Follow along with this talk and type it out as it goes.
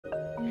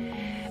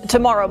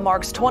Tomorrow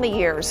marks 20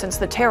 years since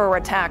the terror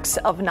attacks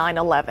of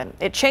 9/11.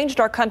 It changed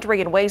our country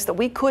in ways that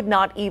we could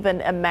not even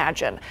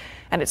imagine.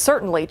 And it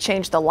certainly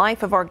changed the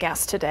life of our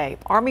guest today,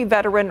 Army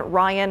veteran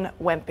Ryan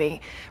Wempe.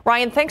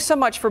 Ryan, thanks so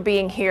much for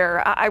being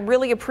here. I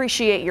really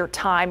appreciate your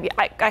time.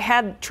 I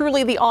had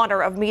truly the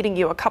honor of meeting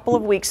you a couple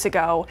of weeks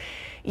ago.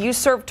 You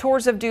served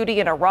tours of duty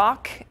in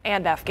Iraq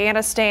and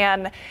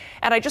Afghanistan.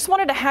 And I just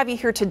wanted to have you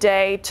here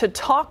today to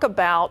talk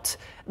about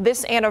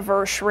this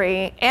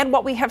anniversary and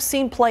what we have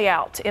seen play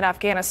out in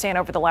Afghanistan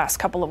over the last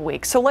couple of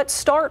weeks. So let's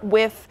start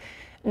with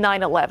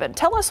 9/11.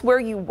 Tell us where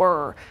you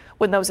were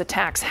when those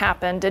attacks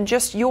happened and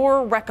just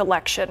your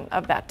recollection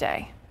of that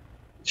day.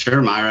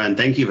 Sure, Myra, and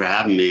thank you for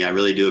having me. I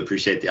really do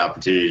appreciate the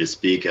opportunity to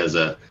speak as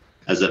a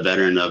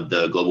veteran of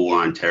the global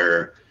war on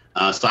terror.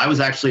 So I was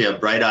actually a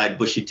bright-eyed,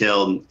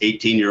 bushy-tailed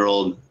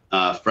 18-year-old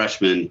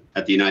freshman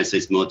at the United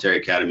States Military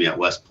Academy at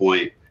West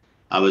Point.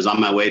 I was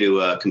on my way to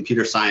a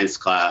computer science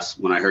class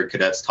when I heard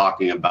cadets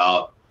talking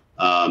about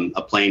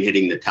a plane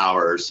hitting the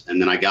towers,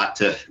 and then I got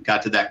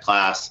to that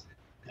class,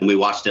 and we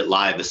watched it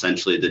live.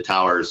 Essentially, the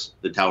towers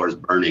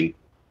burning,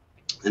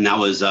 and that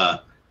was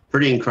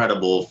pretty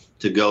incredible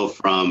to go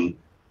from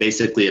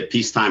basically a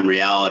peacetime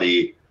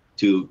reality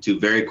to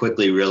very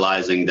quickly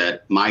realizing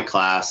that my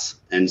class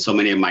and so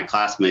many of my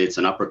classmates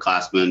and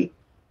upperclassmen,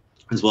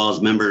 as well as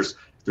members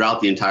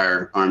throughout the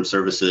entire armed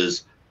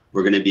services,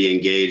 were going to be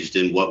engaged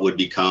in what would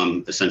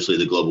become essentially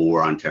the global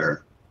war on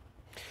terror.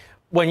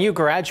 When you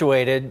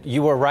graduated,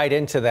 you were right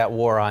into that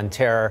war on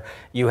terror.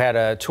 You had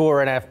a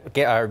tour in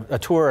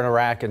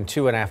Iraq and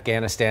two in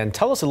Afghanistan.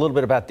 Tell us a little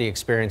bit about the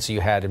experience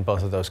you had in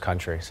both of those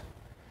countries.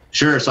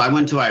 Sure. So I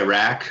went to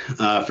Iraq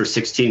for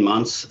 16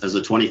 months as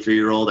a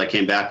 23-year-old. I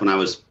came back when I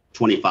was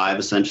 25,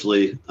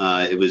 essentially.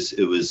 It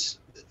was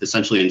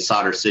essentially in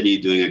Sadr City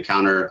doing a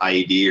counter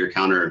IED or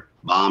counter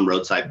bomb,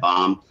 roadside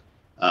bomb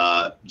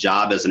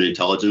job as an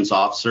intelligence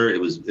officer.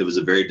 It was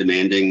a very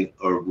demanding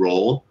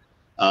role.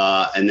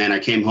 And then I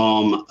came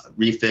home,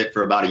 refit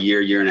for about a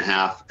year and a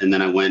half, and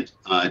then I went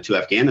to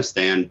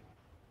Afghanistan,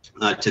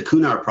 to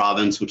Kunar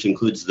province, which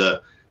includes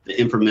the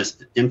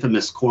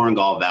infamous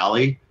Korangal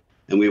Valley,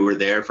 and we were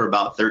there for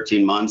about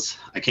 13 months.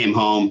 I came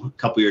home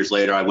a couple years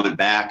later. I went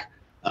back.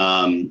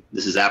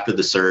 This is after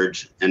the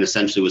surge, and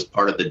essentially was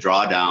part of the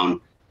drawdown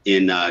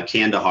in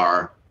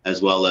Kandahar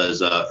as well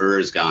as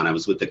Uruzgan. I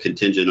was with the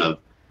contingent of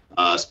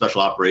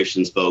special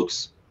operations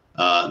folks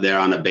there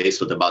on a base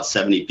with about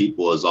 70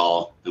 people is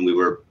all, and we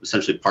were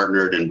essentially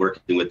partnered and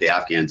working with the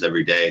Afghans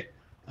every day.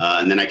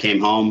 And then I came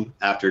home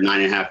after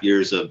 9.5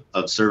 years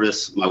of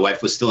service. My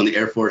wife was still in the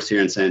Air Force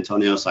here in San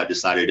Antonio, so I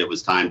decided it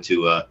was time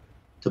to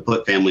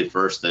put family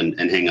first and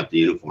hang up the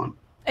uniform.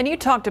 And you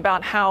talked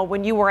about how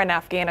when you were in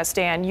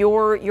Afghanistan,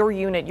 your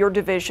unit, your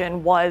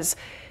division was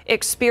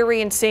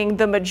experiencing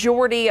the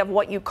majority of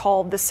what you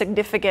called the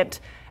significant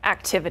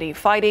activity,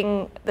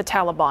 fighting the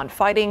Taliban,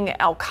 fighting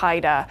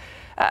Al-Qaeda.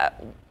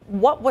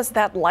 What was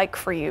that like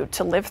for you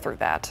to live through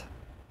that?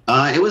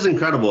 It was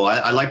incredible.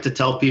 I like to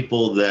tell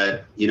people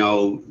that,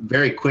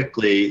 very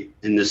quickly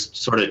in this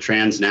sort of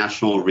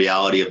transnational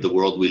reality of the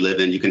world we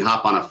live in, you can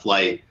hop on a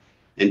flight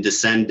and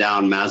descend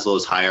down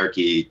Maslow's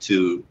hierarchy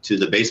to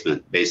the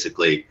basement,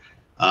 basically.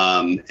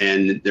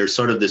 And there's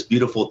sort of this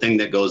beautiful thing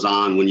that goes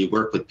on when you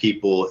work with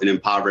people in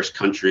impoverished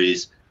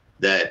countries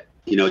that,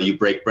 you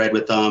break bread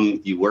with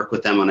them, you work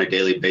with them on a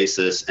daily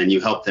basis, and you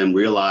help them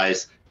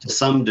realize to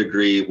some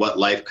degree what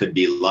life could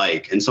be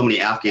like. And so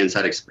many Afghans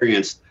had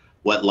experienced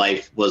what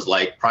life was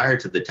like prior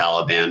to the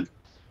Taliban.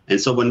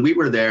 And so when we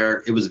were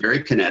there, it was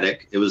very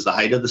kinetic. It was the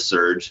height of the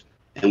surge.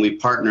 And we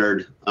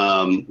partnered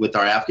with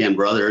our Afghan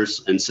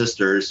brothers and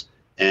sisters.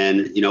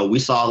 And, we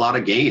saw a lot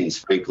of gains,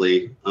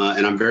 frankly.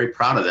 And I'm very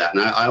proud of that.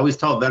 And I always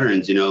tell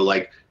veterans,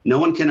 no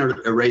one can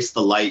erase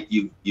the light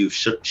you've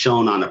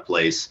shown on a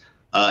place.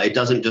 It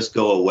doesn't just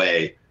go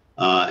away.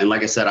 And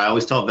like I said, I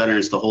always tell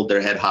veterans to hold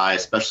their head high,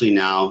 especially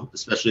now,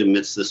 especially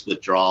amidst this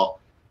withdrawal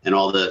and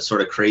all the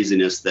sort of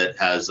craziness that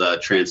has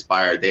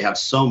transpired. They have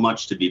so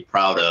much to be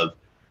proud of.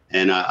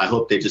 And I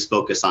hope they just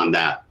focus on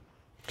that.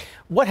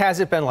 What has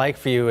it been like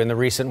for you in the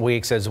recent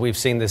weeks as we've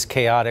seen this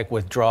chaotic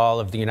withdrawal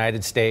of the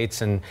United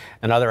States and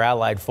other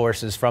allied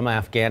forces from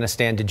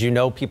Afghanistan? Did you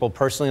know people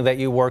personally that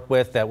you worked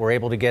with that were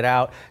able to get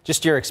out?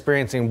 Just your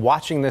experience in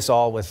watching this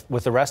all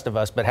with the rest of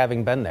us, but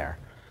having been there.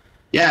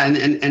 Yeah,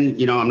 and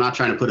I'm not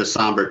trying to put a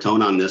somber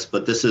tone on this,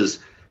 but this is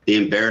the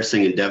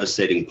embarrassing and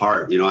devastating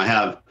part. I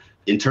have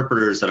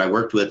interpreters that I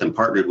worked with and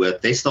partnered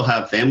with. They still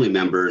have family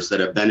members that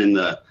have been in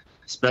the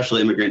special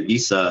immigrant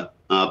visa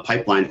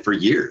pipeline for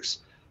years.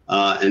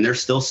 And they're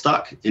still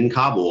stuck in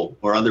Kabul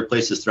or other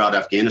places throughout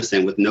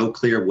Afghanistan with no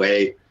clear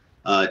way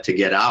to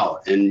get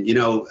out. And,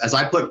 as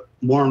I put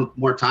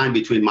more time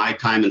between my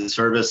time in the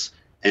service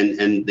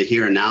and the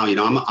here and now,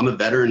 I'm a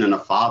veteran and a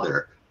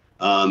father.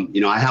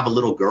 I have a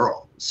little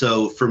girl.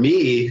 So for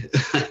me,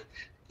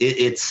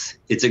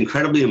 it's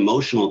incredibly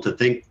emotional to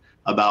think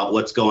about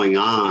what's going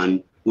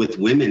on with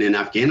women in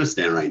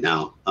Afghanistan right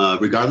now,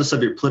 regardless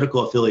of your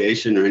political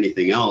affiliation or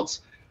anything else.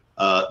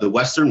 The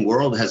Western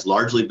world has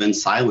largely been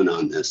silent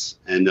on this.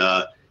 And,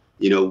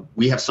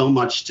 we have so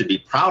much to be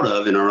proud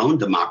of in our own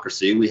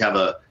democracy. We have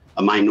a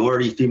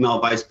minority female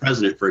vice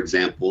president, for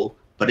example,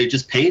 but it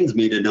just pains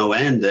me to no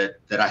end that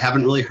I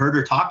haven't really heard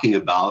her talking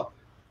about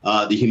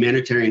the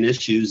humanitarian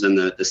issues and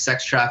the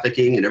sex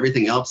trafficking and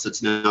everything else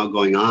that's now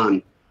going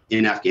on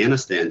in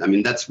Afghanistan. I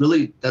mean, that's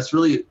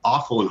really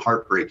awful and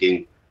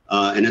heartbreaking,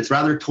 and it's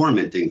rather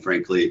tormenting,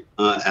 frankly,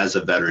 as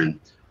a veteran.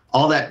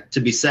 All that to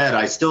be said,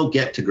 I still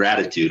get to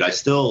gratitude. I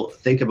still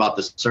think about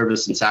the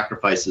service and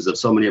sacrifices of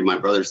so many of my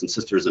brothers and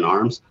sisters in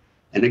arms.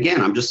 And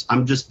again,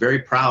 I'm just very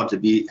proud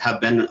to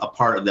have been a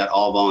part of that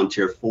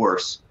all-volunteer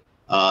force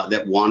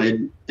that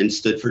wanted and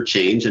stood for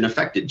change and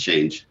affected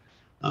change.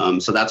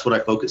 So that's what I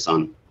focus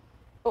on.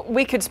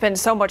 We could spend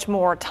so much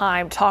more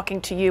time talking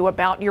to you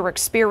about your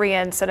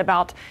experience and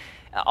about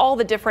all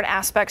the different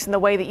aspects in the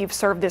way that you've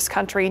served this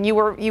country. And you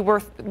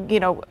were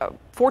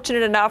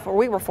fortunate enough, or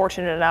we were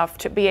fortunate enough,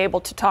 to be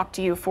able to talk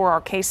to you for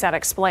our KSAT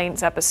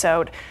Explains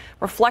episode,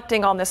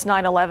 reflecting on this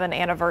 9/11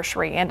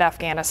 anniversary and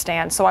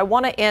Afghanistan. So I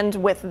want to end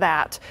with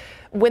that.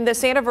 When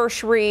this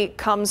anniversary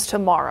comes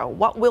tomorrow,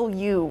 what will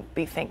you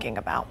be thinking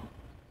about?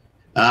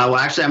 Well,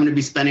 actually, I'm going to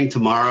be spending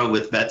tomorrow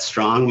with Vet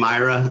Strong,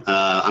 Myra.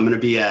 I'm going to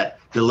be at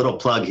the little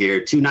plug here,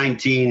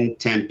 219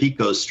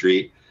 Tampico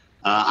Street.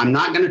 I'm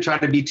not going to try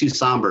to be too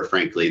somber,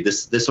 frankly.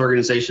 This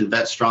organization,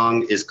 Vet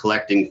Strong, is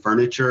collecting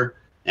furniture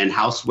and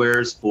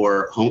housewares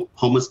for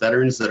homeless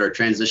veterans that are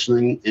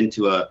transitioning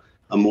into a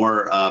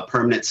more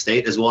permanent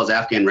state, as well as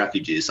Afghan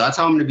refugees. So that's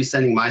how I'm going to be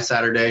spending my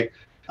Saturday,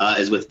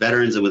 is with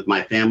veterans and with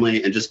my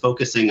family, and just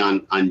focusing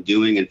on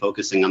doing and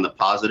focusing on the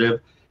positive.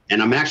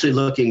 And I'm actually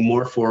looking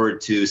more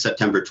forward to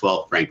September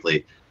 12th,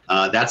 frankly.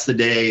 That's the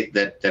day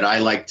that I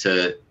like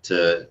to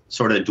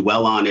sort of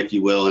dwell on, if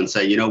you will, and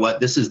say, you know what,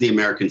 this is the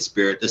American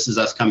spirit. This is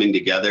us coming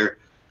together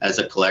as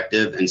a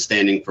collective and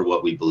standing for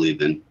what we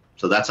believe in.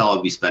 So that's how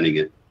I'll be spending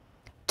it.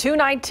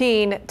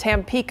 219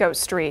 Tampico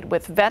Street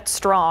with Vet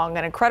Strong,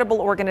 an incredible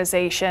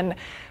organization.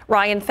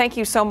 Ryan, thank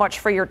you so much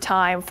for your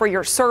time, for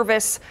your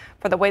service,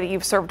 for the way that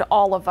you've served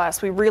all of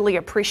us. We really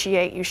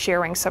appreciate you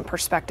sharing some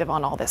perspective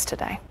on all this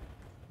today.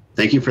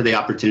 Thank you for the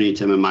opportunity,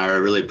 Tim and Myra. I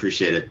really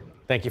appreciate it.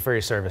 Thank you for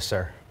your service,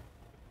 sir.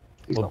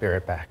 We'll be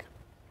right back.